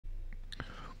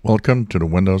Welcome to the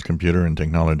Windows Computer and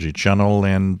Technology channel,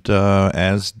 and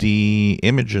as the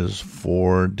images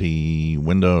for the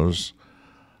Windows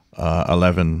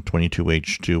 11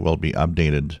 22H2 will be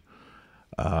updated,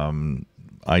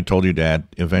 I told you that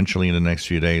eventually in the next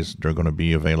few days they're going to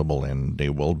be available, and they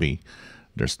will be.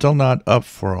 They're still not up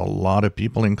for a lot of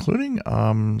people, including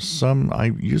some.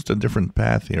 I used a different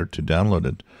path here to download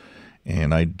it,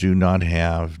 and I do not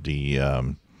have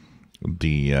the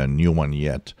new one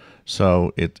yet.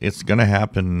 So it's going to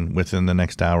happen within the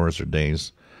next hours or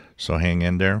days. So hang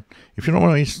in there. If you don't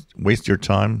want to waste your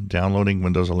time downloading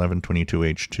Windows 11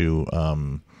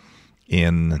 22H2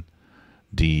 in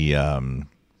the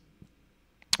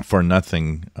for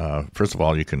nothing, first of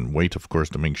all, you can wait, of course,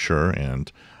 to make sure, and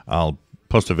I'll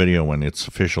post a video when it's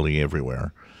officially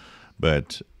everywhere.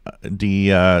 But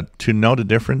to know the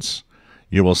difference,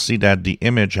 you will see that the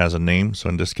image has a name. So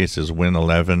in this case is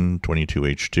Win11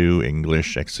 22H2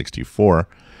 English x64.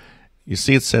 You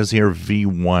see it says here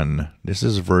V1. This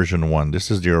is version 1.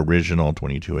 This is the original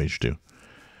 22H2.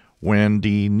 When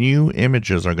the new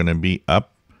images are going to be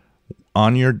up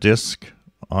on your disk,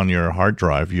 on your hard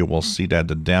drive, you will see that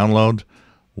the download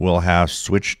will have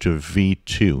switched to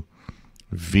V2.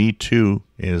 V2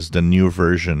 is the new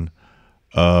version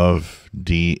of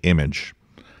the image.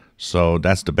 So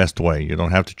that's the best way. You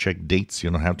don't have to check dates. You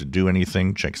don't have to do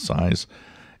anything. Check size.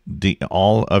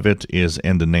 All of it is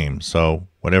in the name. So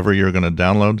whatever you're going to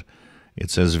download,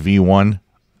 it says V1.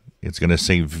 It's going to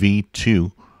say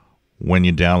V2 when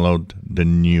you download the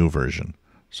new version.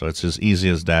 So it's as easy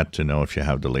as that to know if you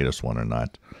have the latest one or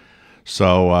not.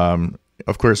 So,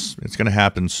 of course, it's going to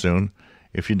happen soon.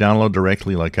 If you download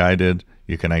directly like I did,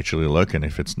 you can actually look. And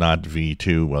if it's not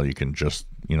V2, well, you can just,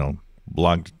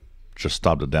 just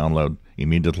stop the download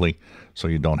immediately, so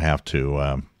you don't have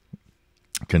to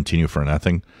continue for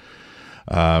nothing.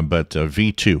 But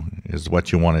V2 is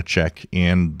what you want to check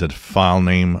in the file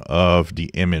name of the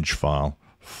image file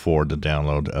for the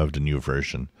download of the new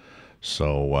version.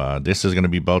 So this is going to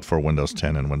be both for Windows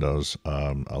 10 and Windows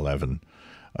 11.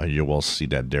 You will see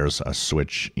that there's a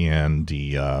switch in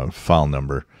the file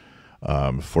number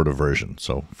for the version.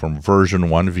 So from version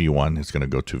 1, V1, it's going to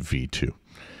go to V2.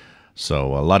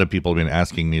 So a lot of people have been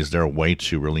asking me, is there a way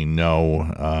to really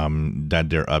know that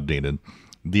they're updated?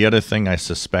 The other thing, I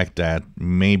suspect that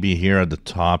maybe here at the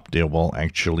top, they will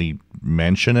actually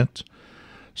mention it.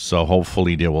 So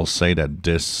hopefully they will say that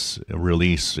this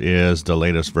release is the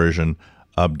latest version,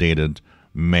 updated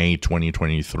May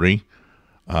 2023.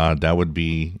 That would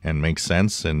be and make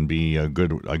sense and be a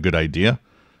good idea.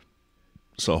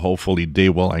 So hopefully they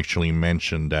will actually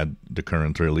mention that the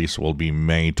current release will be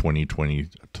May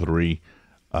 2023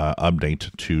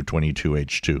 update to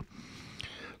 22H2.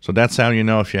 So that's how you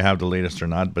know if you have the latest or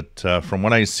not. But from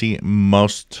what I see,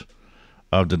 most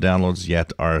of the downloads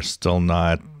yet are still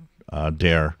not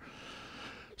there.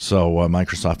 So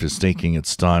Microsoft is taking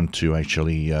its time to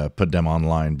actually put them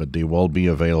online, but they will be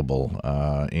available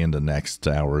in the next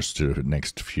hours to the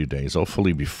next few days.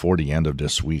 Hopefully before the end of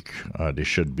this week, they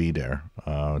should be there.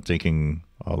 Taking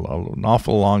an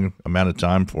awful long amount of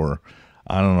time for,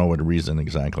 I don't know what reason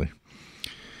exactly.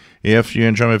 If you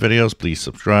enjoy my videos, please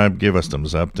subscribe, give us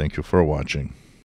thumbs up. Thank you for watching.